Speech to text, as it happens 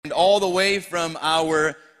all the way from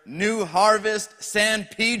our New Harvest San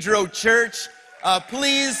Pedro Church.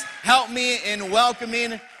 Please help me in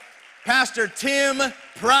welcoming Pastor Tim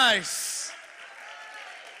Price.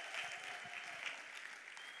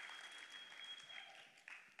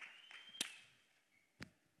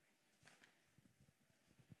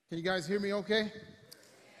 Can you guys hear me okay?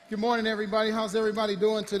 Good morning, everybody. How's everybody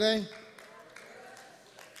doing today?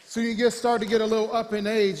 So you start to get a little up in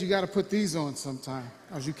age, you got to put these on sometime,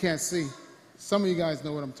 as you can't see. Some of you guys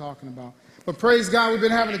know what I'm talking about. But praise God, we've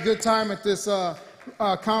been having a good time at this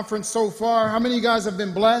conference so far. How many of you guys have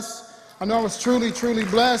been blessed? I know I was truly, truly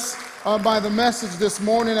blessed by the message this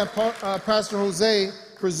morning that Pastor Jose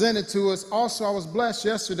presented to us. Also, I was blessed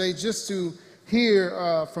yesterday just to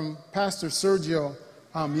hear from Pastor Sergio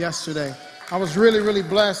yesterday. I was really, really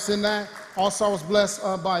blessed in that. Also, I was blessed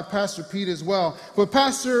by Pastor Pete as well. But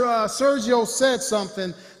Pastor Sergio said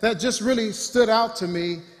something that just really stood out to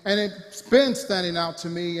me, and it's been standing out to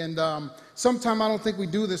me, and sometimes I don't think we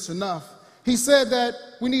do this enough. He said that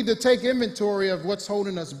we need to take inventory of what's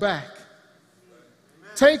holding us back.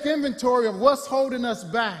 Take inventory of what's holding us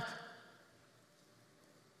back.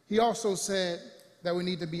 He also said that we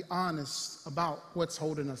need to be honest about what's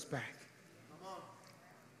holding us back.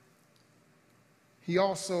 He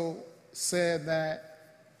also said that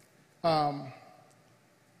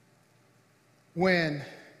when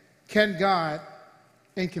can God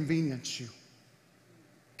inconvenience you?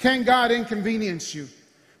 Can God inconvenience you?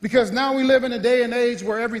 Because now we live in a day and age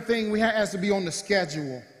where everything has to be on the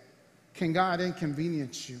schedule. Can God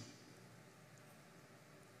inconvenience you?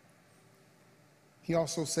 He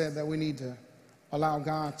also said that we need to allow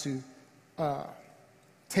God to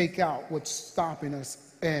take out what's stopping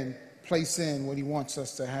us and place in what he wants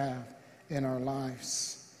us to have in our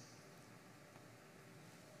lives.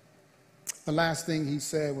 The last thing he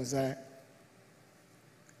said was that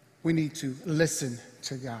we need to listen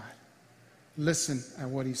to God. Listen at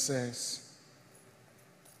what he says.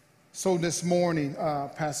 So this morning,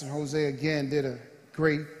 Pastor Jose again did a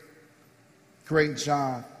great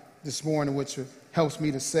job this morning, which helps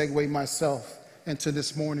me to segue myself into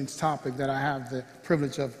this morning's topic that I have the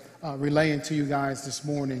privilege of relaying to you guys this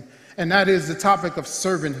morning. And that is the topic of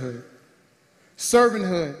servanthood.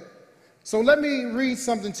 Servanthood. So let me read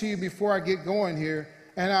something to you before I get going here.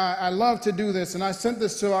 And I love to do this. And I sent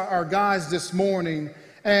this to our guys this morning.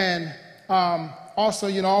 And also,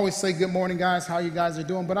 I always say good morning, guys, how you guys are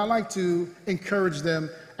doing. But I like to encourage them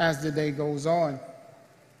as the day goes on.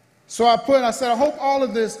 So I said, I hope all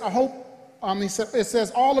of this, it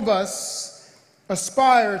says all of us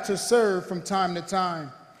aspire to serve from time to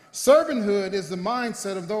time. Servanthood is the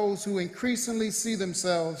mindset of those who increasingly see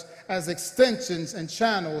themselves as extensions and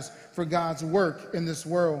channels for God's work in this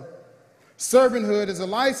world. Servanthood is a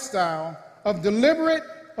lifestyle of deliberate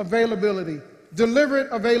availability. Deliberate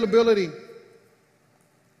availability.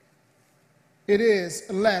 It is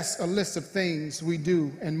less a list of things we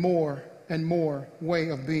do and more way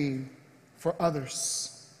of being for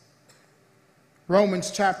others.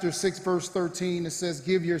 Romans chapter 6, verse 13, it says,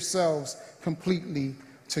 give yourselves completely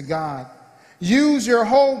to God. Use your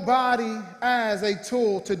whole body as a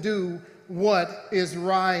tool to do what is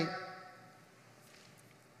right.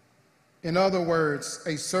 In other words,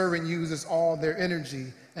 a servant uses all their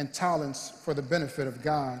energy and talents for the benefit of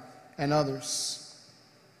God and others.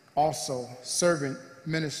 Also, servant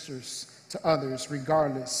ministers to others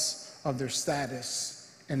regardless of their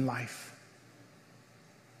status in life.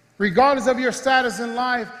 Regardless of your status in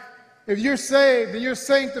life, if you're saved and you're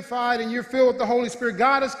sanctified and you're filled with the Holy Spirit,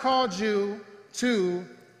 God has called you to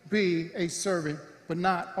be a servant, but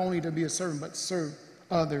not only to be a servant, but serve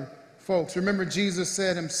other folks. Remember, Jesus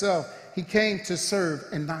said himself, he came to serve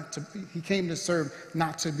and not to be. He came to serve,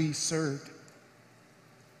 not to be served.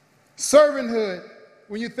 Servanthood,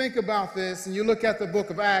 when you think about this and you look at the book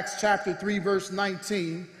of Acts, chapter 3, verse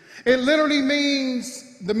 19, it literally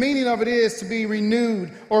means, the meaning of it is to be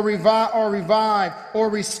renewed or revived or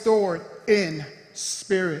restored in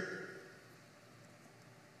spirit.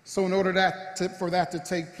 So in order for that to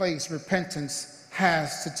take place, repentance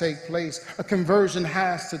has to take place. A conversion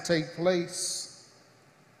has to take place.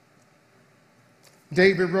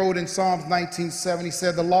 David wrote in Psalms 19:7, he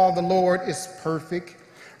said, the law of the Lord is perfect,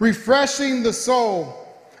 refreshing the soul.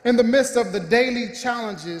 In the midst of the daily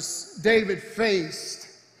challenges David faced,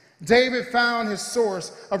 David found his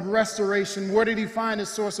source of restoration. Where did he find his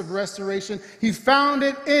source of restoration? He found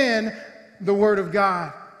it in the Word of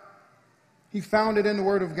God. He found it in the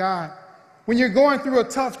Word of God. When you're going through a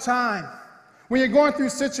tough time, when you're going through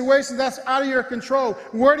situations that's out of your control,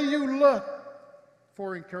 where do you look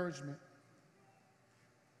for encouragement?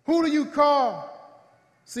 Who do you call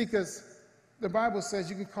See, because the Bible says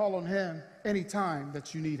you can call on him anytime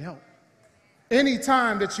that you need help.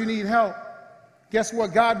 Anytime that you need help. Guess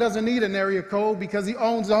what? God doesn't need an area code because he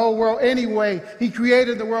owns the whole world anyway. He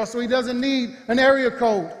created the world, so he doesn't need an area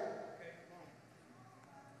code.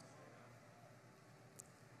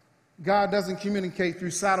 God doesn't communicate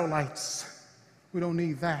through satellites. We don't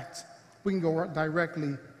need that. We can go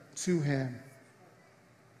directly to him.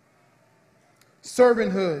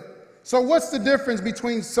 Servanthood. So what's the difference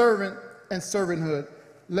between servant and servanthood?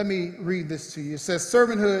 Let me read this to you. It says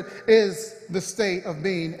servanthood is the state of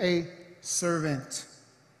being a servant.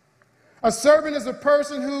 A servant is a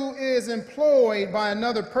person who is employed by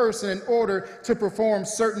another person in order to perform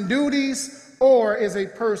certain duties, or is a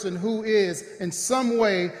person who is in some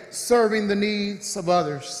way serving the needs of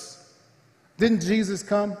others. Didn't Jesus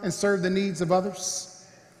come and serve the needs of others?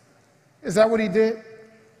 Is that what he did?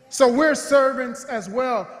 So we're servants as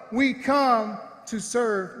well. We come to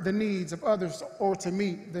serve the needs of others or to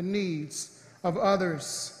meet the needs of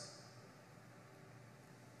others.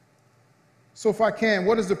 So if I can,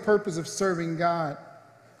 what is the purpose of serving God?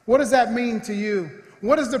 What does that mean to you?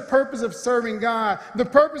 What is the purpose of serving God? The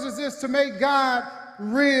purpose is this: to make God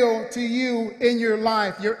real to you in your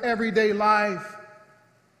life, your everyday life.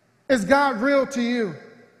 Is God real to you? You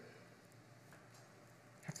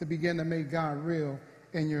have to begin to make God real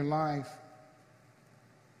in your life.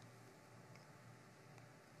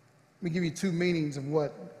 Let me give you two meanings of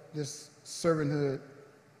what this servanthood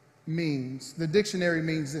means. The dictionary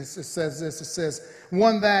means this. It says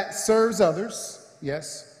one that serves others,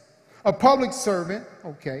 yes. A public servant,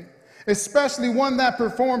 okay. Especially one that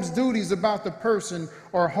performs duties about the person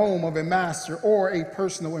or home of a master or a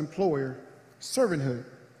personal employer. Servanthood.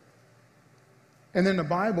 And then the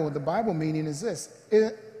Bible meaning is this: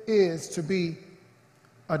 it is to be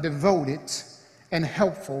a devoted and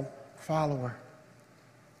helpful follower.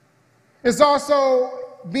 It's also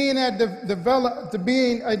being a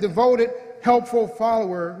devoted, helpful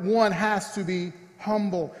follower. One has to be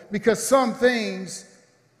humble, because some things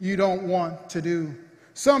you don't want to do.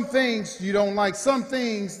 Some things you don't like. Some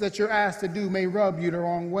things that you're asked to do may rub you the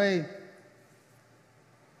wrong way.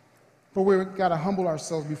 But we've got to humble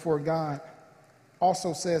ourselves before God.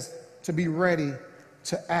 Also says to be ready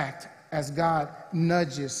to act as God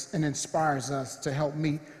nudges and inspires us to help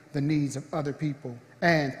meet the needs of other people.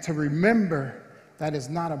 And to remember that it's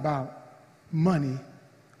not about money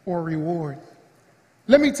or reward.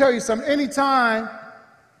 Let me tell you something. Anytime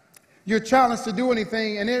you're challenged to do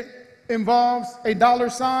anything and it involves a dollar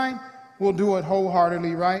sign, we'll do it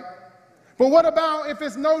wholeheartedly, right? But what about if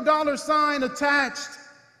it's no dollar sign attached?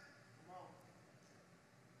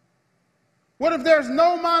 What if there's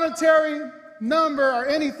no monetary number or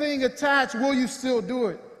anything attached? Will you still do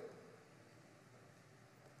it?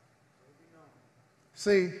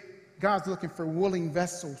 See, God's looking for willing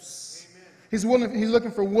vessels. He's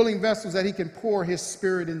looking for willing vessels that he can pour his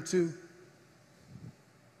spirit into.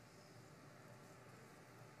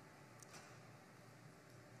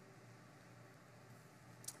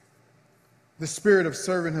 The spirit of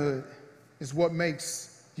servanthood is what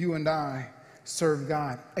makes you and I serve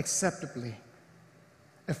God acceptably,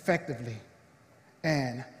 effectively,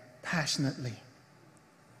 and passionately.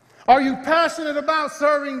 Are you passionate about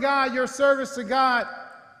serving God, your service to God?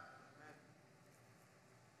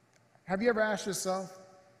 Have you ever asked yourself,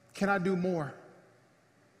 can I do more?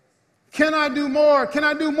 Can I do more? Can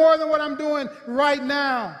I do more than what I'm doing right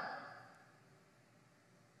now?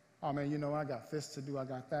 Oh man, I got this to do, I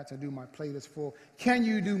got that to do, my plate is full. Can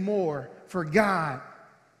you do more for God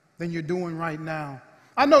than you're doing right now?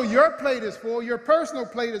 I know your plate is full, your personal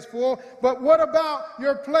plate is full, but what about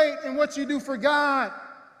your plate and what you do for God?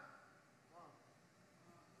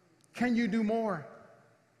 Can you do more?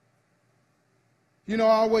 I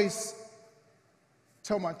always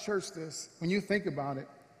tell my church this. When you think about it,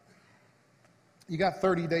 you got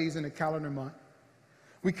 30 days in a calendar month.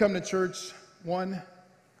 We come to church a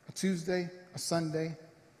Tuesday, a Sunday,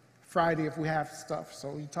 Friday if we have stuff.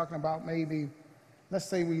 So you're talking about maybe, let's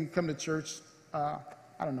say we come to church,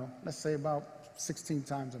 let's say about 16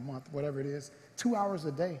 times a month, whatever it is, 2 hours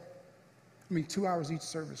a day. 2 hours each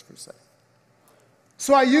service per se.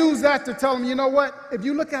 So I use that to tell them, you know what? If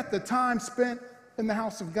you look at the time spent in the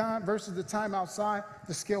house of God versus the time outside,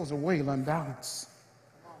 the scales are way unbalanced.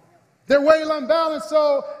 They're way unbalanced,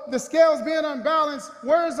 so the scales being unbalanced,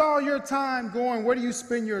 where's all your time going? Where do you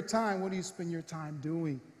spend your time? What do you spend your time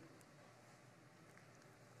doing?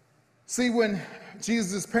 See, when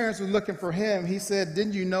Jesus' parents were looking for him, he said,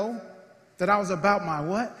 didn't you know that I was about my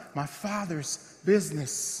what? My Father's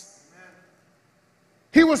business.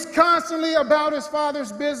 He was constantly about his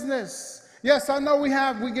Father's business. Yes, I know we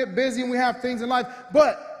get busy and we have things in life,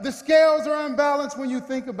 but the scales are unbalanced when you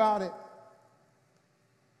think about it.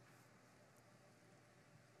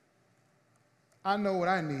 I know what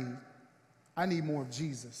I need. I need more of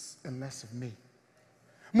Jesus and less of me.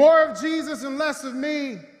 More of Jesus and less of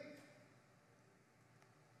me.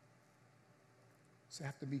 So I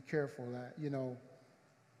have to be careful that,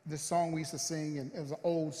 this song we used to sing, and it was an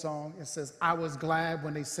old song. It says, I was glad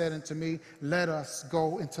when they said unto me, let us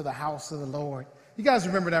go into the house of the Lord. You guys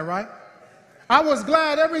remember that, right? I was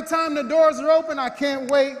glad every time the doors are open. I can't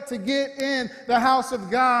wait to get in the house of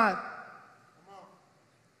God.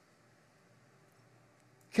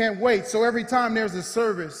 Can't wait. So every time there's a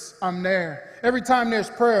service, I'm there. Every time there's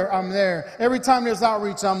prayer, I'm there. Every time there's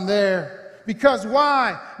outreach, I'm there. Because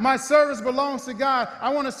why? My service belongs to God.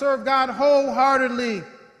 I want to serve God wholeheartedly.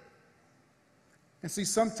 And see,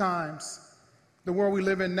 sometimes the world we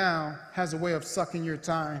live in now has a way of sucking your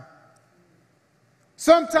time.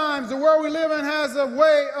 Sometimes the world we live in has a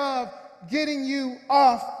way of getting you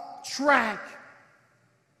off track.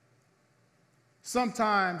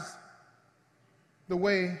 Sometimes the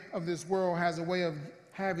way of this world has a way of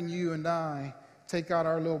having you and I take out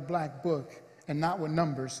our little black book, and not with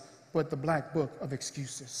numbers, but the black book of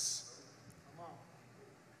excuses.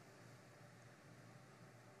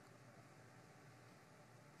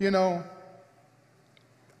 I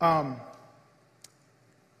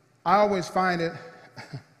always find it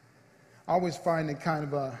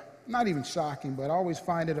kind of not even shocking, but I always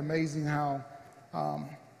find it amazing how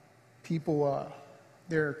people,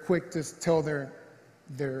 they're quick to tell their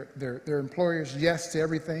employers yes to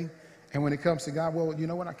everything. And when it comes to God, well, you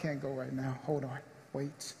know what? I can't go right now. Hold on.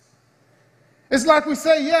 Wait. It's like we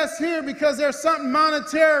say yes here because there's something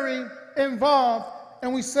monetary involved,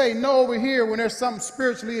 and we say no over here when there's something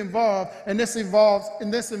spiritually involved, and this involves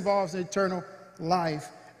eternal life,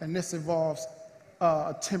 and this involves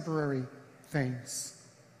temporary things.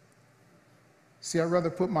 See, I'd rather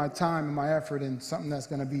put my time and my effort in something that's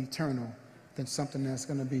going to be eternal than something that's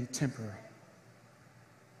going to be temporary.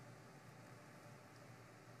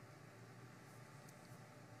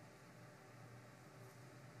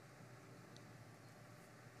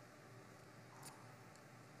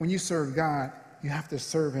 When you serve God, you have to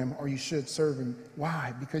serve him, or you should serve him.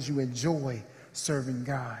 Why? Because you enjoy serving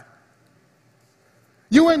God.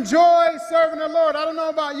 You enjoy serving the Lord. I don't know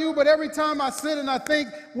about you, but every time I sit and I think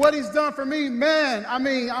what he's done for me, man,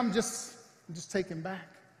 I'm just taken back.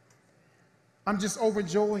 I'm just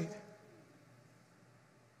overjoyed.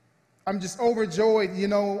 I'm just overjoyed,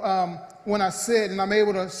 when I sit and I'm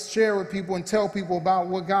able to share with people and tell people about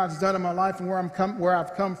what God's done in my life and where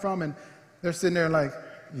I've come from, and they're sitting there like,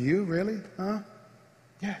 you really? Huh?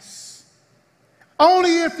 Yes.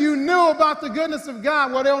 Only if you knew about the goodness of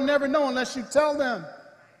God. Well, they'll never know unless you tell them.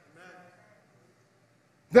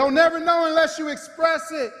 They'll never know unless you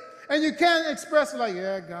express it. And you can't express it like,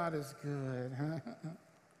 yeah, God is good.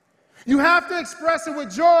 You have to express it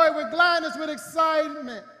with joy, with gladness, with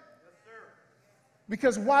excitement.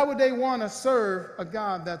 Because why would they want to serve a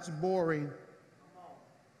God that's boring?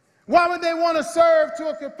 Why would they want to serve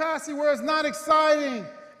to a capacity where it's not exciting?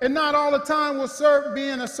 And not all the time will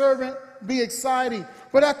being a servant be exciting.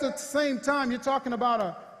 But at the same time, you're talking about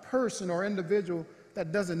a person or individual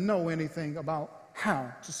that doesn't know anything about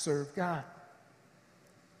how to serve God.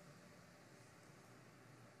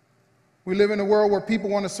 We live in a world where people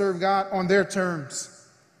want to serve God on their terms.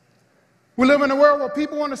 We live in a world where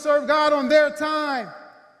people want to serve God on their time.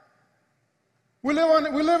 We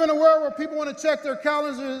live in a world where people want to check their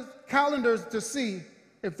calendars to see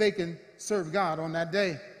if they can serve God on that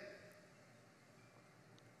day.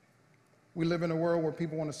 We live in a world where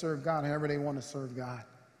people want to serve God however they want to serve God.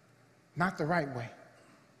 Not the right way,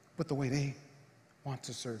 but the way they want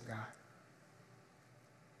to serve God.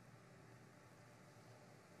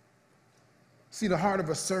 See, the heart of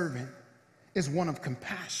a servant is one of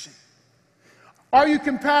compassion. Are you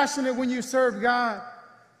compassionate when you serve God?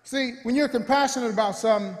 See, when you're compassionate about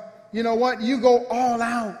something, you know what? You go all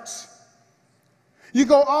out. You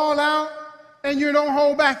go all out and you don't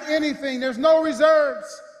hold back anything. There's no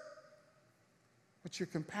reserves. But you're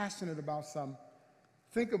compassionate about something.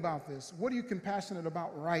 Think about this. What are you compassionate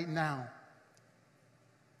about right now?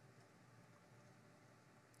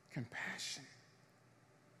 Compassion.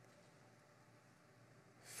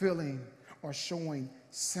 Feeling or showing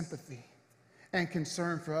sympathy and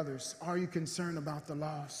concern for others. Are you concerned about the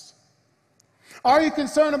lost? Are you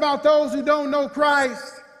concerned about those who don't know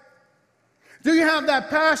Christ? Do you have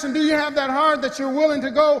that passion? Do you have that heart that you're willing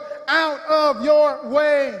to go out of your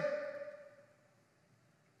way?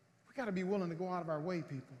 We got to be willing to go out of our way,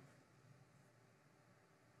 people.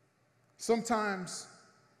 Sometimes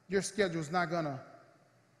your schedule is not going to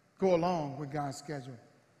go along with God's schedule.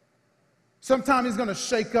 Sometimes he's going to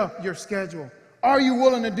shake up your schedule. Are you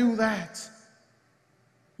willing to do that?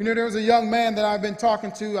 You know, there was a young man that I've been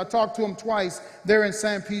talking to. I talked to him twice there in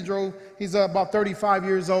San Pedro. He's about 35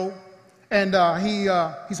 years old, and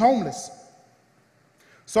he's homeless.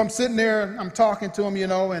 So I'm sitting there, I'm talking to him, you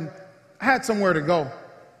know, and I had somewhere to go.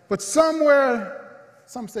 But some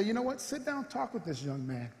say, you know what, sit down, talk with this young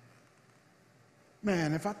man.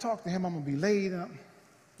 Man, if I talk to him, I'm going to be late.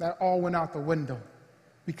 That all went out the window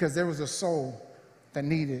because there was a soul that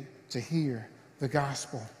needed to hear the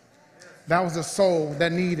gospel. That was a soul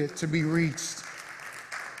that needed to be reached.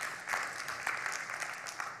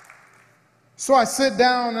 So I sit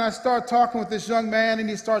down and I start talking with this young man, and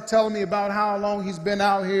he started telling me about how long he's been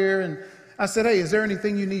out here. And I said, hey, is there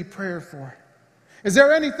anything you need prayer for? Is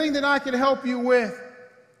there anything that I can help you with?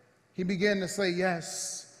 He began to say,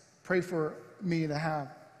 yes, pray for me to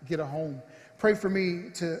get a home. Pray for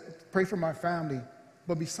my family.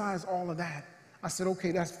 But besides all of that, I said,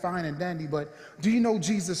 okay, that's fine and dandy, but do you know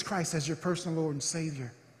Jesus Christ as your personal Lord and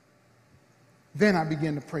Savior? Then I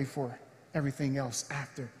began to pray for everything else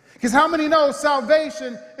after. Because how many know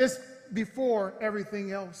salvation is before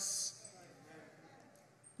everything else?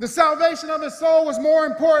 The salvation of the soul was more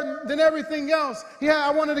important than everything else. Yeah,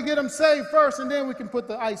 I wanted to get him saved first, and then we can put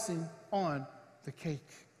the icing on the cake.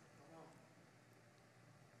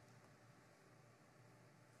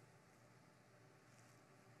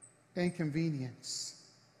 Inconvenience.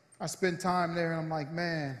 I spent time there, and I'm like,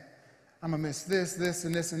 man, I'm going to miss this, this,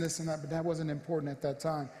 and this, and this, and that. But that wasn't important at that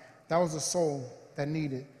time. That was a soul that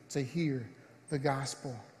needed to hear the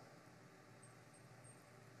gospel.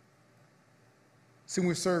 See, when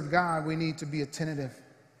we serve God, we need to be attentive.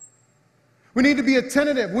 We need to be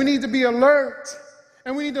attentive. We need to be alert.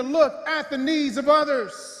 And we need to look at the needs of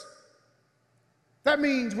others. That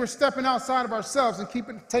means we're stepping outside of ourselves and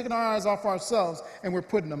taking our eyes off ourselves, and we're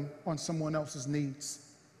putting them on someone else's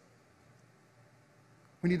needs.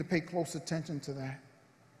 We need to pay close attention to that.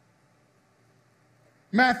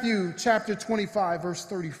 Matthew chapter 25, verse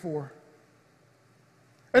 34.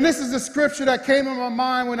 And this is the scripture that came in my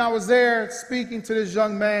mind when I was there speaking to this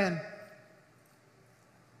young man.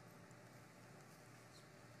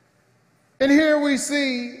 And here we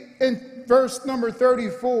see in verse number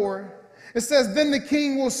 34, it says, then the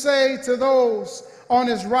king will say to those on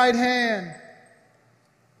his right hand,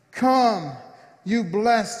 come, you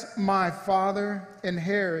blessed my Father,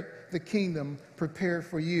 inherit the kingdom prepared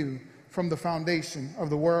for you from the foundation of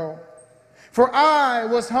the world. For I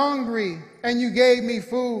was hungry, and you gave me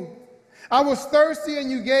food. I was thirsty, and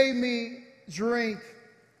you gave me drink.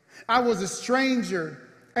 I was a stranger,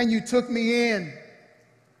 and you took me in.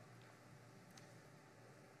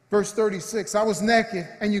 Verse 36, I was naked,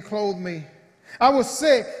 and you clothed me. I was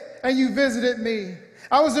sick, and you visited me.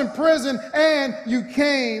 I was in prison, and you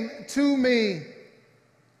came to me.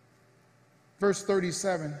 Verse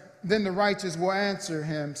 37, then the righteous will answer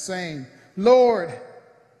him, saying, Lord,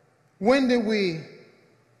 when did we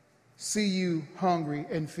see you hungry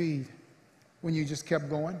and feed? When you just kept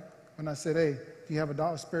going? When I said, hey, do you have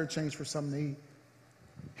 $1 spare change for something to eat?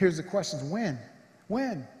 Here's the questions. When?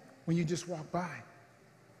 When? When you just walk by.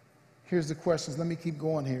 Here's the questions. Let me keep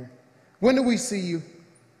going here. When do we see you?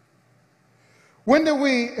 When do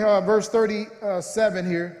we, verse 37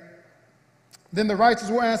 here, then the righteous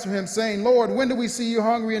will answer him, saying, Lord, when do we see you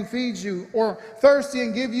hungry and feed you, or thirsty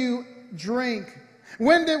and give you drink?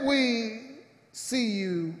 When did we see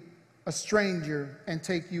you a stranger and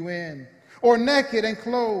take you in, or naked and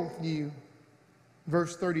clothe you?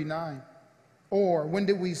 Verse 39. Or when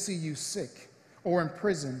did we see you sick or in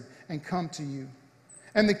prison and come to you?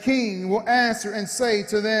 And the king will answer and say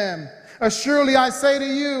to them, surely I say to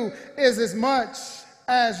you, is as much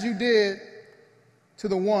as you did to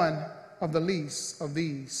the one of the least of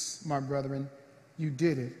these, my brethren, you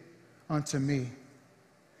did it unto me.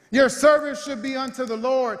 Your service should be unto the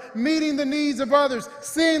Lord, meeting the needs of others,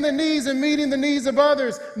 seeing the needs and meeting the needs of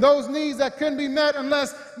others, those needs that couldn't be met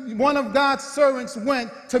unless one of God's servants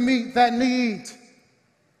went to meet that need.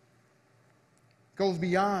 Goes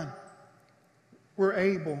beyond. We're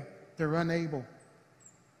able, they're unable.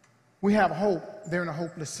 We have hope, they're in a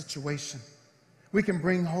hopeless situation. We can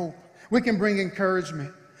bring hope. We can bring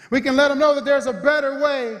encouragement. We can let them know that there's a better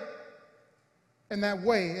way, and that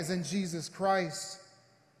way is in Jesus Christ.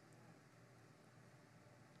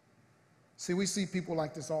 See, we see people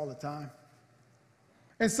like this all the time.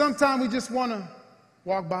 And sometimes we just want to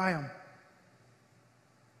walk by them.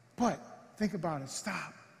 But think about it.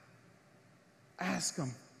 Stop. Ask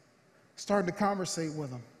them. Start to conversate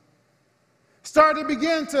with them. Started to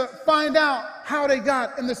begin to find out how they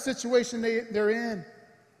got in the situation they're in.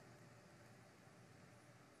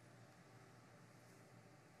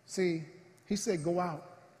 See, he said, go out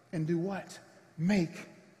and do what? Make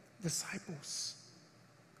disciples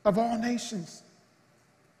of all nations.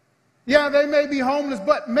 Yeah, they may be homeless,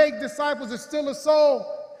 but make disciples. It's still a soul.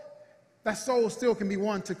 That soul still can be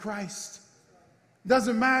won to Christ.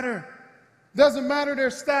 Doesn't matter. Doesn't matter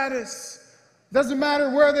their status. Doesn't matter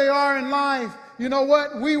where they are in life. You know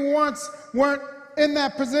what? We once weren't in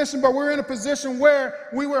that position, but we're in a position where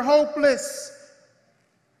we were hopeless.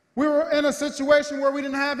 We were in a situation where we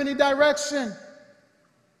didn't have any direction.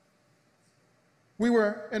 We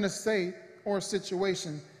were in a state or a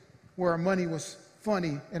situation where our money was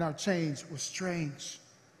funny and our change was strange.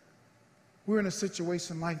 We're in a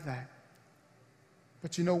situation like that.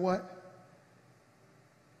 But you know what?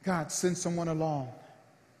 God sent someone along.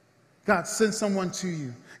 God sent someone to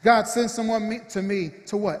you. God sent someone to me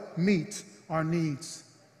to what? Meet our needs.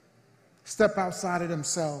 Step outside of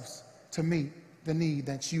themselves to meet the need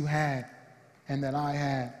that you had and that I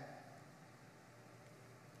had.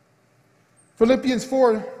 Philippians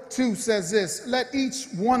 4:2 says this, let each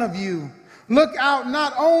one of you look out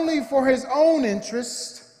not only for his own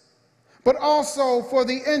interest, but also for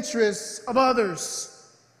the interests of others.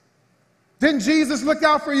 Didn't Jesus look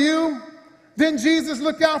out for you? Didn't Jesus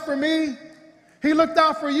look out for me? He looked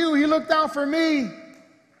out for you. He looked out for me.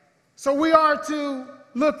 So we are to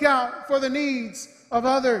look out for the needs of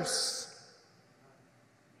others.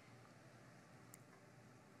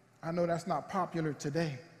 I know that's not popular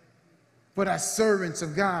today, but as servants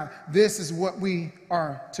of God, this is what we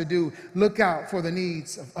are to do. Look out for the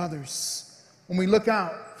needs of others. When we look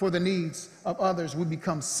out for the needs of others, we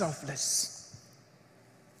become selfless.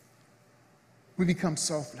 We become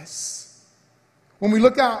selfless. When we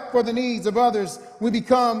look out for the needs of others, we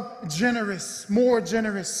become generous, more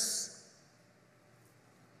generous.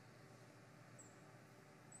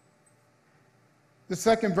 The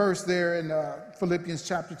second verse there in Philippians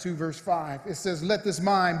chapter 2, verse 5, it says, let this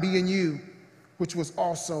mind be in you, which was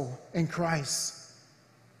also in Christ.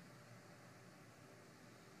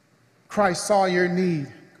 Christ saw your need.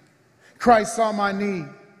 Christ saw my need.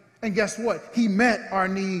 And guess what? He met our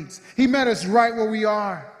needs. He met us right where we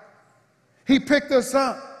are. He picked us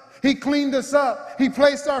up. He cleaned us up. He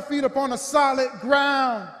placed our feet upon a solid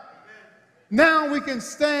ground. Now we can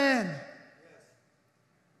stand.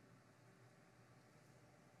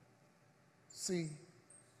 See,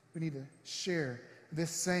 we need to share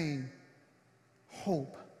this same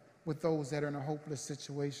hope with those that are in a hopeless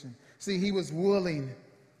situation. See, he was willing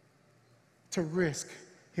to risk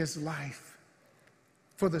his life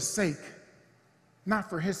for the sake, not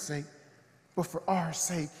for his sake, but for our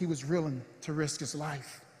sake. He was willing to risk his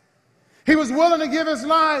life. He was willing to give his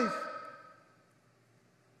life.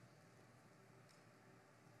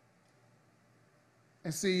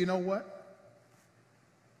 And see, you know what?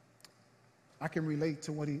 I can relate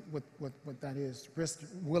to what that is,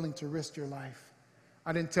 willing to risk your life.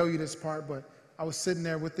 I didn't tell you this part, but I was sitting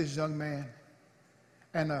there with this young man,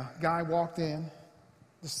 and a guy walked in,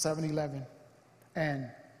 the 7-Eleven, and,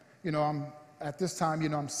 you know, at this time, you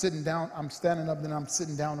know, I'm sitting down, I'm standing up, then I'm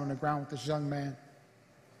sitting down on the ground with this young man.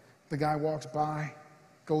 The guy walks by,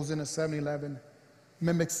 goes in a 7-Eleven,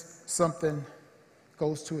 mimics something,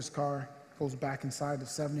 goes to his car, goes back inside the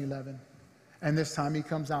 7-Eleven. And this time he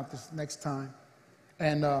comes out this next time,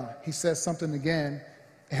 and he says something again,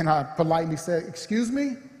 and I politely said, excuse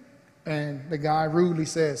me? And the guy rudely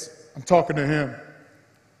says, I'm talking to him. I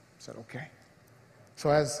said, okay.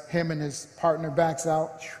 So as him and his partner backs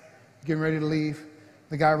out, getting ready to leave,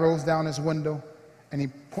 the guy rolls down his window, and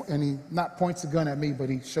he not points a gun at me, but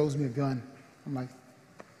he shows me a gun. I'm like,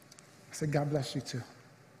 I said, God bless you too.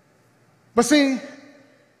 But see,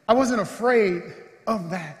 I wasn't afraid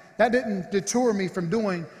of that. That didn't deter me from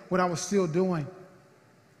doing what I was still doing.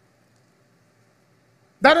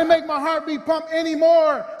 That didn't make my heartbeat pump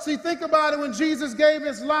anymore. See, think about it. When Jesus gave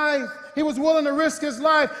his life, he was willing to risk his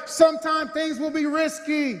life. Sometimes things will be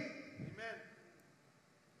risky. Amen.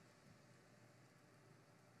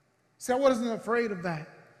 See, I wasn't afraid of that.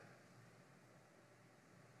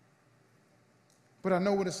 But I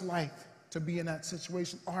know what it's like to be in that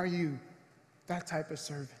situation. Are you that type of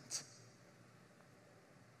servant?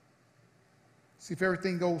 See, if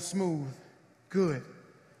everything goes smooth, good.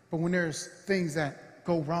 But when there's things that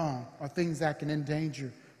go wrong or things that can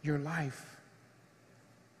endanger your life,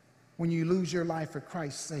 when you lose your life for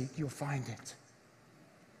Christ's sake, you'll find it.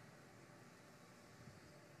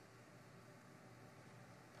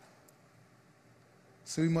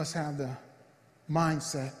 So we must have the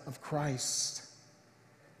mindset of Christ.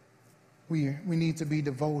 we need to be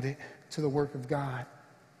devoted to the work of God,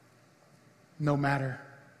 no matter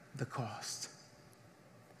the cost.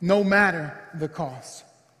 No matter the cost.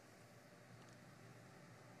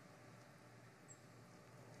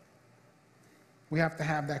 We have to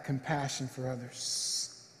have that compassion for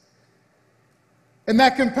others. And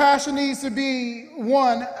that compassion needs to be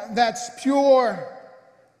one that's pure.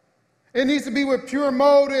 It needs to be with pure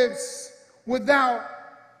motives, without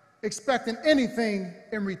expecting anything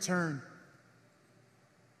in return.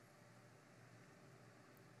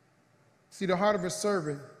 See, the heart of a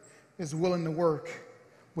servant is willing to work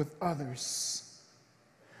with others.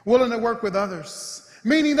 Willing to work with others,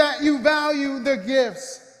 meaning that you value their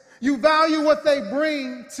gifts. You value what they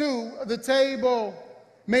bring to the table.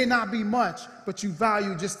 May not be much, but you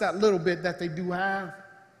value just that little bit that they do have.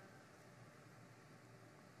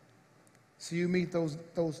 So you meet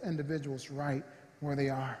those individuals right where they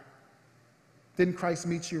are. Didn't Christ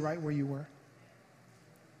meet you right where you were?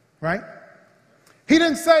 Right? He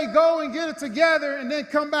didn't say, go and get it together and then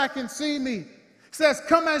come back and see me. He says,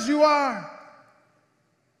 come as you are.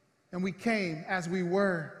 And we came as we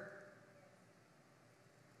were.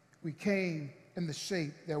 We came in the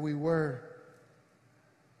shape that we were.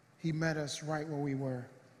 He met us right where we were.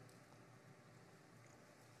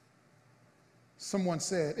 Someone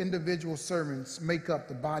said, individual servants make up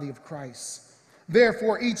the body of Christ.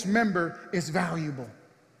 Therefore, each member is valuable.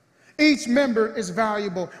 Each member is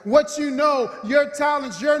valuable. What you know, your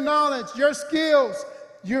talents, your knowledge, your skills,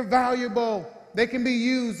 you're valuable. They can be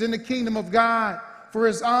used in the kingdom of God for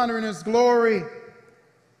His honor and His glory.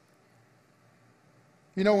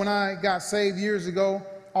 You know, when I got saved years ago,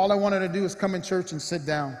 all I wanted to do was come in church and sit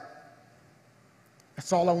down.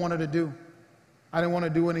 That's all I wanted to do. I didn't want to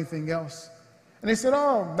do anything else. And they said,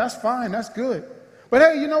 oh, that's fine, that's good. But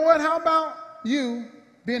hey, you know what? How about you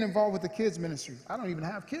being involved with the kids ministry? I don't even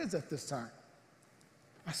have kids at this time.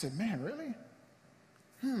 I said, man, really?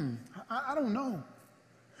 I don't know.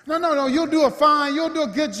 No, you'll do a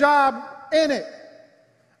good job in it.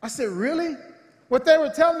 I said, really? What they were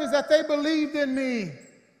telling me is that they believed in me.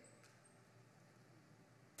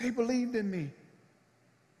 They believed in me.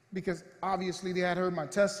 Because obviously they had heard my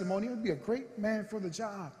testimony. It would be a great man for the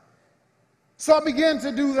job. So I began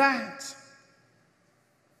to do that.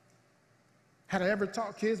 Had I ever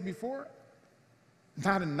taught kids before?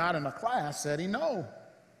 Not in a class setting, no.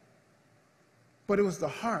 But it was the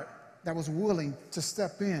heart that was willing to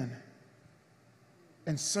step in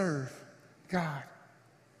and serve God.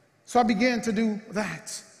 So I began to do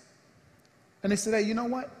that. And they said, hey, you know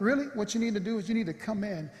what? Really? What you need to do is you need to come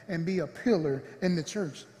in and be a pillar in the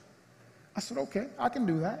church. I said, okay, I can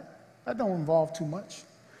do that. That don't involve too much.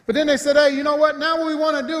 But then they said, hey, you know what? Now what we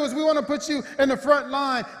want to do is we want to put you in the front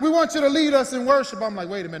line. We want you to lead us in worship. I'm like,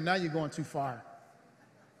 wait a minute, now you're going too far.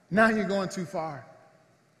 Now you're going too far.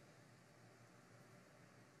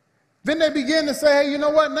 Then they begin to say, hey, you know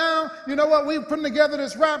what now? You know what? We're putting together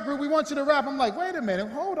this rap group. We want you to rap. I'm like, wait a minute,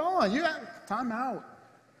 hold on. Time out.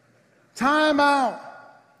 Time out.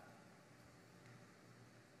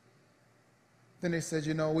 Then they said,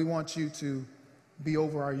 you know, we want you to be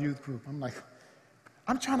over our youth group. I'm like,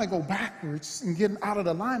 I'm trying to go backwards and get out of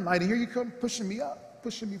the limelight. And here you come pushing me up,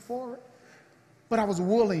 pushing me forward. But I was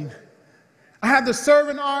willing. I had the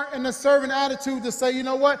servant heart and the servant attitude to say, you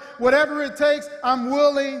know what? Whatever it takes, I'm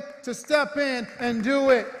willing to step in and do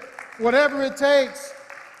it. Whatever it takes.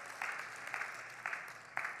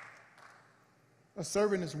 A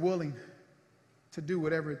servant is willing to do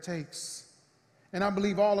whatever it takes. And I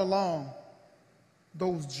believe all along,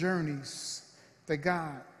 those journeys that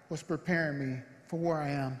God was preparing me for where I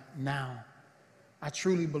am now. I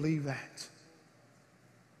truly believe that.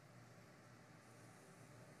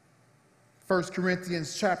 1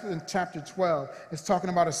 Corinthians chapter 12 is talking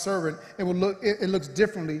about a servant. It looks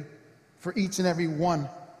differently for each and every one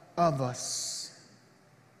of us.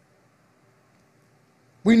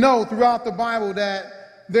 We know throughout the Bible that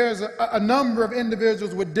there's a number of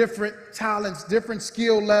individuals with different talents, different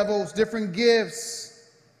skill levels, different gifts.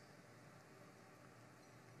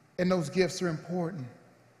 And those gifts are important.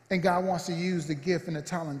 And God wants to use the gift and the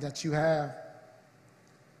talent that you have.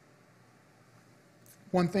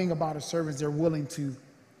 One thing about a servant is they're willing to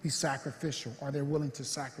be sacrificial, or they're willing to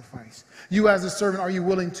sacrifice. You as a servant, are you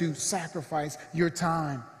willing to sacrifice your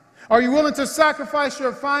time? Are you willing to sacrifice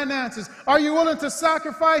your finances? Are you willing to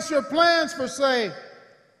sacrifice your plans for say?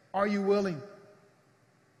 Are you willing?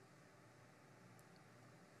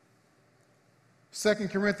 2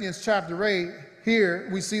 Corinthians chapter 8, here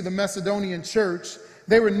we see the Macedonian church.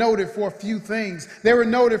 They were noted for a few things. They were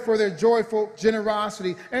noted for their joyful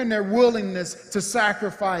generosity and their willingness to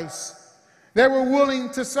sacrifice. They were willing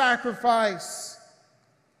to sacrifice.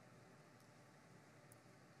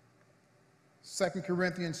 2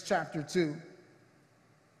 Corinthians chapter 2,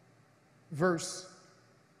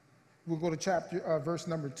 we'll go to verse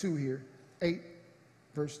number 2 here, 8,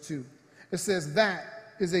 verse 2. It says,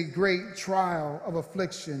 that is a great trial of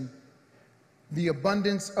affliction. The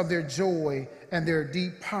abundance of their joy and their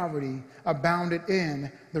deep poverty abounded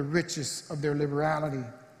in the riches of their liberality.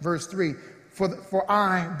 Verse 3, for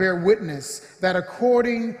I bear witness that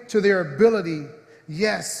according to their ability,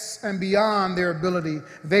 yes, and beyond their ability,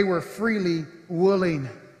 they were freely willing.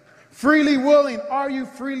 Freely willing. Are you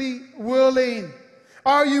freely willing?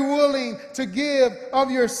 Are you willing to give of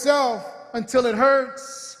yourself until it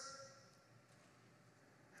hurts?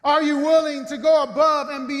 Are you willing to go above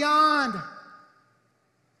and beyond?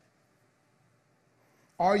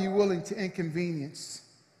 Are you willing to inconvenience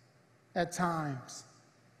at times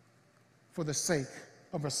for the sake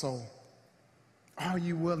of a soul? Are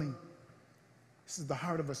you willing? This is the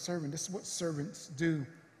heart of a servant. This is what servants do.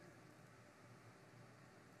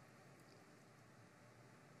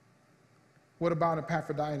 What about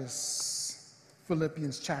Epaphroditus?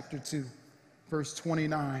 Philippians chapter 2, verse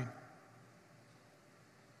 29.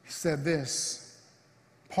 He said this.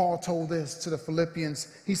 Paul told this to the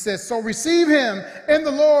Philippians. He says, so receive him in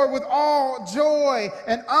the Lord with all joy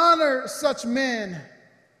and honor such men,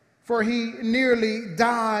 for he nearly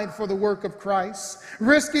died for the work of Christ,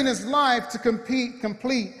 risking his life to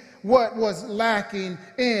complete what was lacking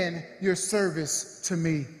in your service to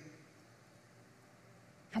me.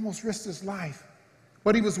 He almost risked his life,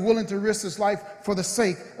 but he was willing to risk his life for the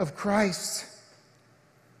sake of Christ.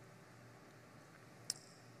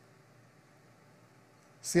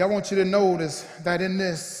 See, I want you to notice that in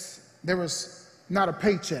this, there was not a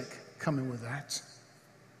paycheck coming with that.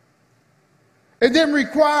 It didn't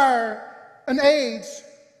require an age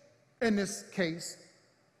in this case,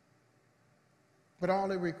 but all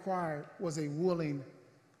it required was a willing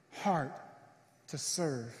heart to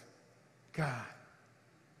serve God.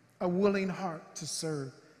 A willing heart to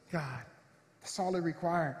serve God. That's all it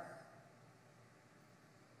required.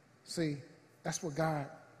 See, that's what God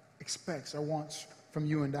expects or wants from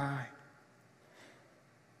you and I.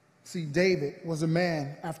 See, David was a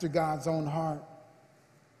man after God's own heart.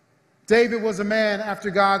 David was a man after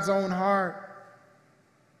God's own heart.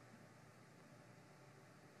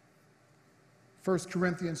 1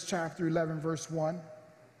 Corinthians chapter 11, verse 1.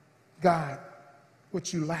 God,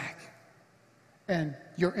 what you lack and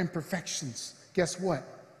your imperfections, guess what?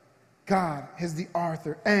 God is the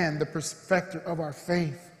author and the perfecter of our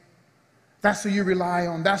faith. That's who you rely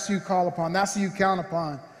on. That's who you call upon. That's who you count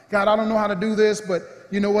upon. God, I don't know how to do this, but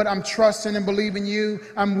you know what? I'm trusting and believing you.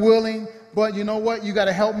 I'm willing, but you know what? You got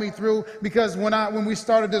to help me through, because when we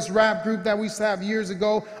started this rap group that we used to have years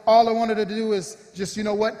ago, all I wanted to do is just, you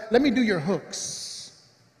know what? Let me do your hooks.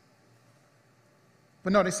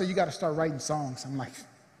 But no, they said you got to start writing songs. I'm like,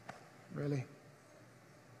 really?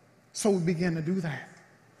 So we began to do that.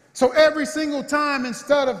 So every single time,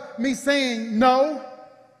 instead of me saying no,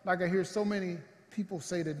 like I hear so many people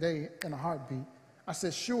say today in a heartbeat, I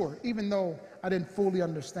said, sure, even though I didn't fully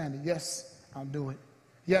understand it. Yes, I'll do it.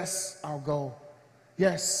 Yes, I'll go.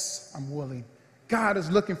 Yes, I'm willing. God is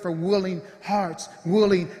looking for willing hearts,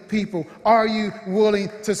 willing people. Are you willing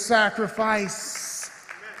to sacrifice?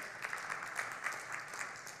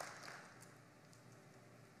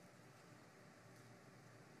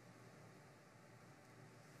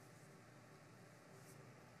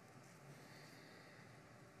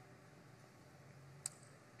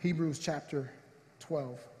 Hebrews chapter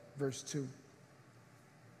 12, verse 2.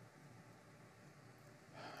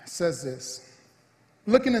 It says this,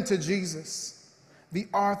 looking into Jesus, the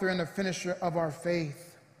author and the finisher of our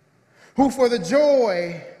faith, who for the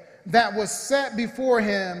joy that was set before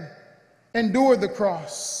him endured the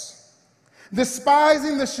cross,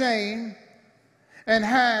 despising the shame, and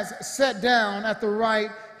has sat down at the right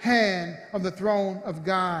hand of the throne of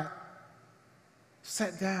God.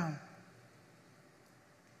 Sat down.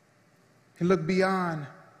 He looked beyond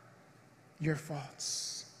your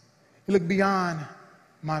faults. He looked beyond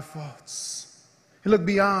my faults. He looked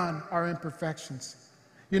beyond our imperfections.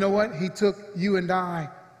 You know what? He took you and I,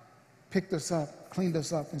 picked us up, cleaned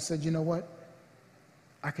us up, and said, you know what?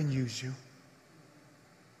 I can use you.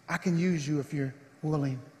 I can use you if you're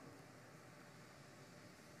willing.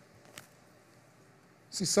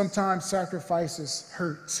 See, sometimes sacrifices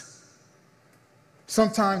hurt.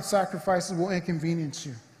 Sometimes sacrifices will inconvenience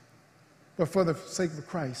you. But for the sake of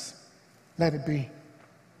Christ, let it be.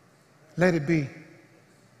 Let it be.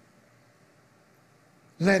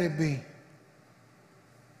 Let it be.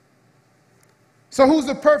 So who's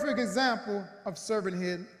the perfect example of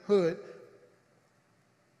servanthood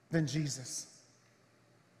than Jesus?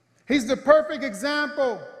 He's the perfect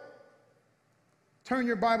example. Turn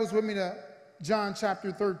your Bibles with me to John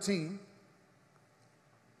chapter 13.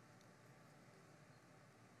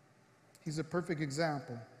 He's a perfect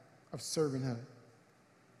example of servanthood.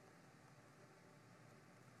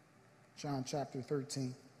 John chapter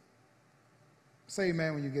 13. Say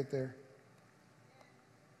amen when you get there.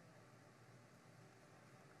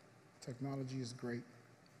 Technology is great.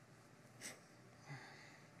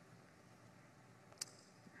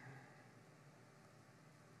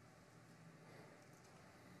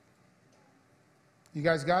 You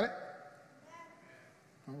guys got it?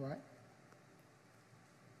 All right.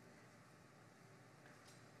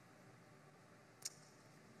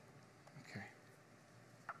 Okay.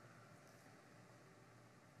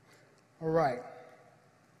 All right.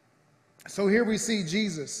 So here we see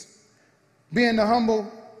Jesus being the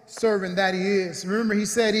humble servant that he is. Remember, he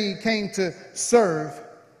said he came to serve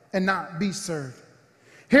and not be served.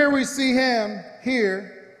 Here we see him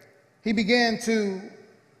here. He began to,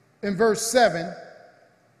 in verse 7,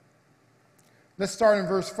 let's start in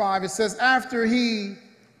verse 5. It says, after he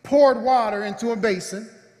poured water into a basin,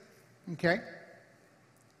 okay,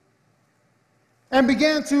 and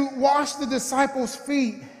began to wash the disciples'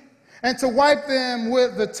 feet and to wipe them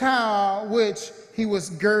with the towel which he was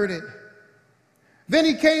girded. Then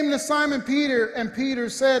he came to Simon Peter, and Peter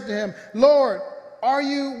said to him, Lord, are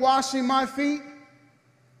you washing my feet?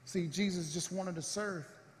 See, Jesus just wanted to serve.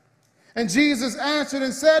 And Jesus answered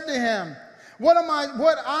and said to him, what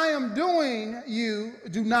I am doing you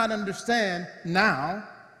do not understand now,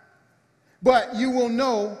 but you will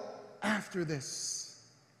know after this.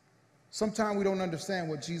 Sometimes we don't understand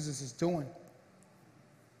what Jesus is doing.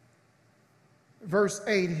 Verse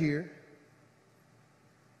 8 here,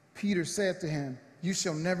 Peter said to him, you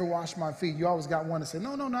shall never wash my feet. You always got one to say,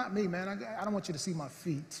 no, not me, man. I don't want you to see my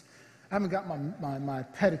feet. I haven't got my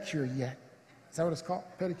pedicure yet. Is that what it's called?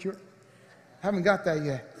 Pedicure? I haven't got that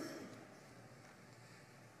yet.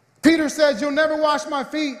 Peter says, you'll never wash my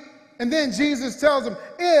feet. And then Jesus tells him,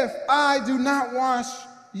 if I do not wash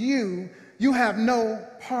you, you have no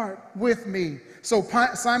part with me. So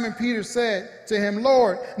Simon Peter said to him,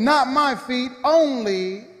 Lord, not my feet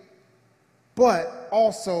only, but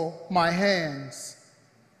also my hands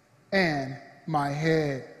and my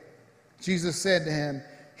head. Jesus said to him,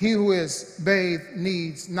 he who is bathed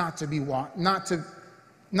needs not to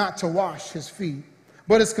wash his feet,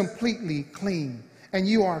 but is completely clean. And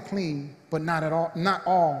you are clean, but not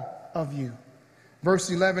all of you. Verse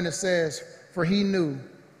 11, it says, for he knew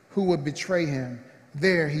who would betray him.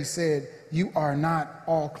 There he said, you are not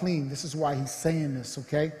all clean. This is why he's saying this,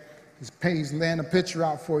 okay? He's laying a picture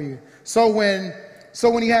out for you. So when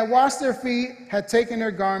he had washed their feet, had taken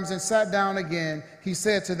their garments, and sat down again, he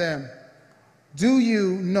said to them, do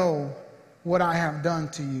you know what I have done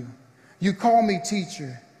to you? You call me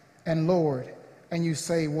teacher and Lord, and you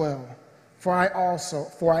say, well, for I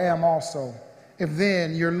am also. If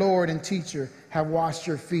then your Lord and teacher have washed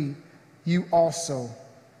your feet, you also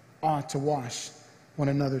ought to wash one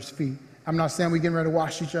another's feet. I'm not saying we're getting ready to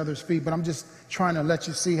wash each other's feet, but I'm just trying to let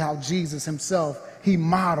you see how Jesus himself, he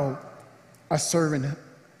modeled a servant.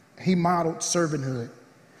 He modeled servanthood.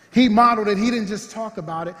 He modeled it. He didn't just talk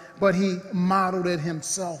about it, but he modeled it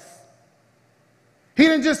himself. He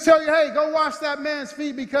didn't just tell you, hey, go wash that man's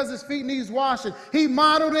feet because his feet needs washing. He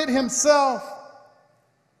modeled it himself.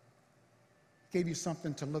 He gave you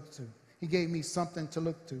something to look to. He gave me something to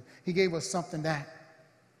look to. He gave us something that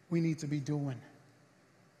we need to be doing.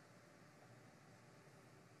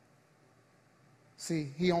 See,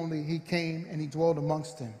 he came and he dwelled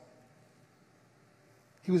amongst them.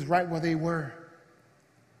 He was right where they were.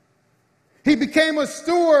 He became a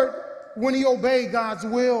steward when he obeyed God's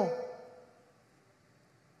will.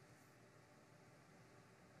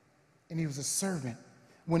 And he was a servant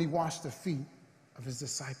when he washed the feet of his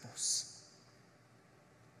disciples.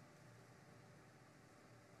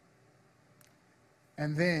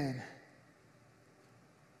 And then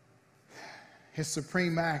his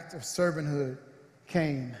supreme act of servanthood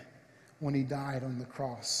came when he died on the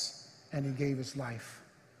cross and he gave his life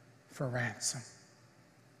for ransom.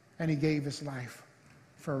 And he gave his life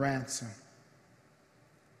for ransom.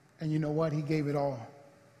 And you know what? He gave it all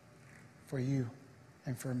for you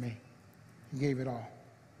and for me. He gave it all.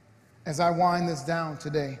 As I wind this down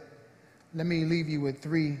today, let me leave you with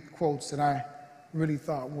 3 quotes that I really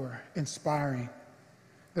thought were inspiring.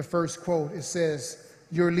 The first quote, it says,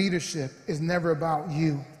 your leadership is never about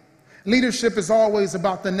you. Leadership is always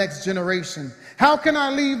about the next generation. How can I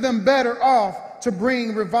leave them better off to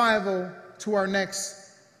bring revival to our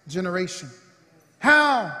next generation.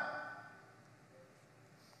 How?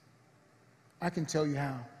 I can tell you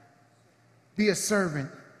how. Be a servant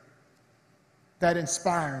that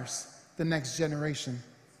inspires the next generation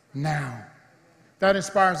now. That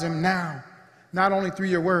inspires them now, not only through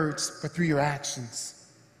your words, but through your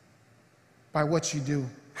actions, by what you do,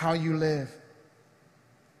 how you live.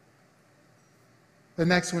 The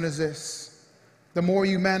next one is this. The more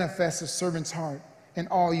you manifest a servant's heart in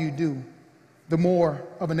all you do, the more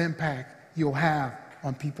of an impact you'll have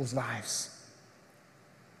on people's lives.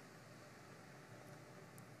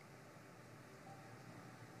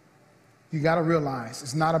 You got to realize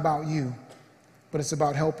it's not about you, but it's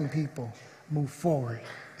about helping people move forward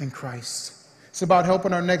in Christ. It's about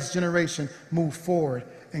helping our next generation move forward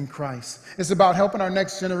in Christ. It's about helping our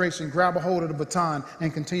next generation grab a hold of the baton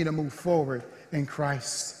and continue to move forward in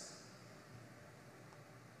Christ.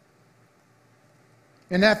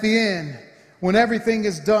 And at the end, when everything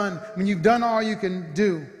is done, when you've done all you can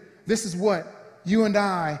do, this is what you and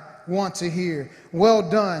I want to hear. Well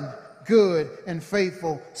done, good and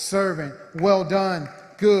faithful servant. Well done,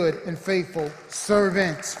 good and faithful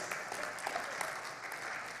servant.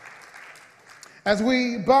 As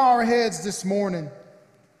we bow our heads this morning,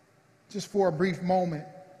 just for a brief moment,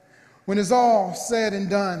 when it's all said and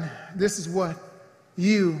done, this is what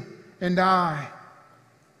you and I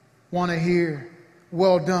want to hear.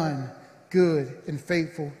 Well done, good and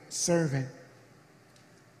faithful servant.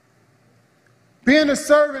 Being a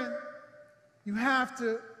servant, you have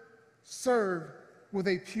to serve with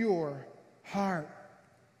a pure heart.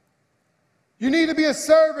 You need to be a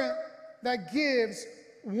servant that gives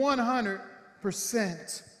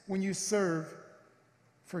 100% when you serve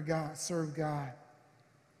for God, serve God.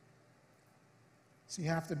 So you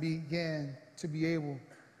have to begin to be able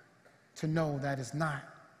to know that it's not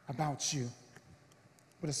about you,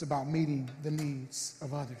 but it's about meeting the needs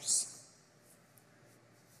of others.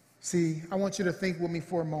 See, I want you to think with me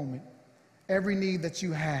for a moment. Every need that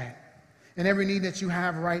you had, and every need that you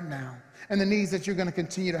have right now, and the needs that you're going to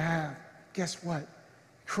continue to have, guess what?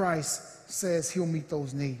 Christ says he'll meet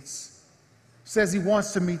those needs. Says he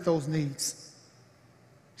wants to meet those needs.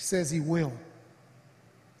 He says he will.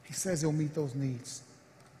 He says he'll meet those needs.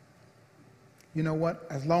 You know what?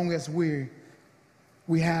 As long as we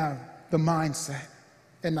have the mindset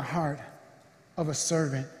and the heart of a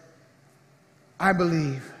servant, I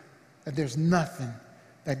believe that there's nothing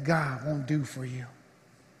that God won't do for you.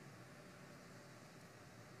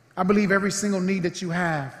 I believe every single need that you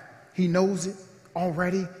have, he knows it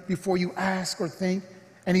already before you ask or think,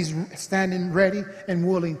 and he's standing ready and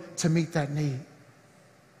willing to meet that need.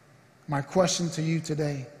 My question to you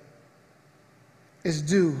today is,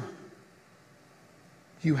 do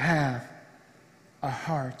you have a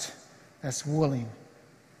heart that's willing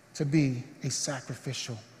to be a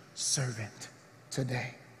sacrificial servant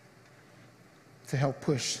today to help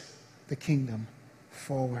push the kingdom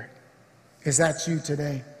forward? Is that you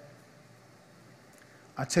today?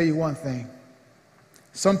 I'll tell you one thing.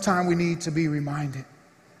 Sometime we need to be reminded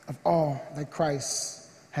of all that Christ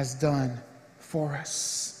has done for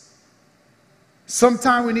us.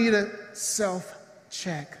 Sometime we need a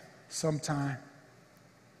self-check sometime.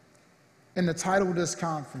 And the title of this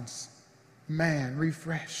conference, Man,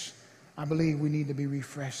 Refresh. I believe we need to be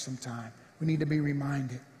refreshed sometime. We need to be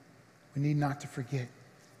reminded. We need not to forget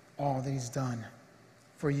all that he's done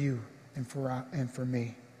for you and for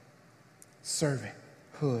me.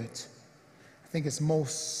 Servanthood. I think it's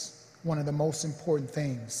one of the most important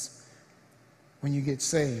things when you get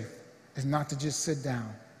saved is not to just sit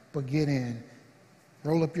down, but get in,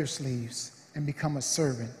 roll up your sleeves, and become a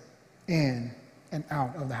servant in and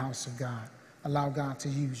out of the house of God. Allow God to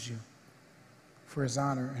use you for his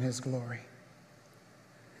honor and his glory.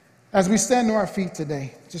 As we stand to our feet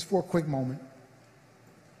today, just for a quick moment,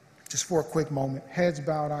 heads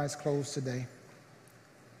bowed, eyes closed today.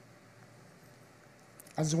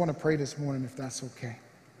 I just want to pray this morning, if that's okay.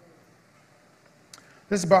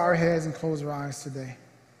 Let's bow our heads and close our eyes today.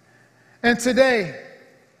 And today,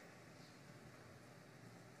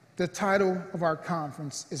 the title of our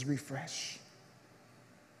conference is Refresh.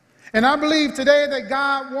 And I believe today that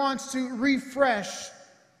God wants to refresh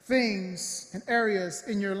things and areas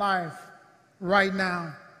in your life right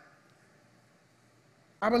now.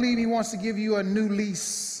 I believe he wants to give you a new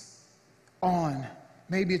lease on.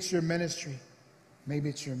 Maybe it's your ministry. Maybe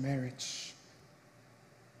it's your marriage.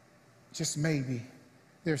 Just maybe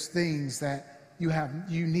there's things that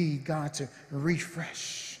you need God to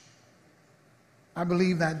refresh. I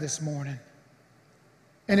believe that this morning.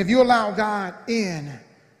 And if you allow God in,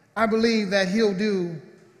 I believe that he'll do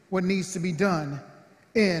what needs to be done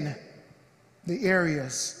in the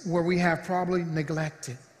areas where we have probably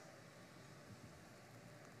neglected.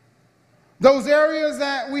 Those areas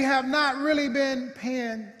that we have not really been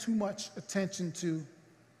paying too much attention to.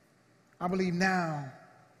 I believe now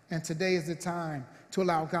and today is the time to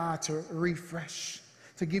allow God to refresh,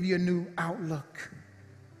 to give you a new outlook.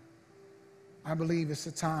 I believe it's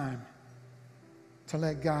a time to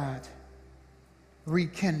let God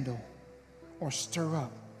rekindle or stir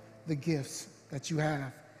up the gifts that you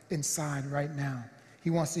have inside right now. He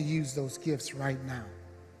wants to use those gifts right now.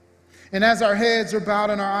 And as our heads are bowed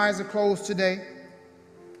and our eyes are closed today,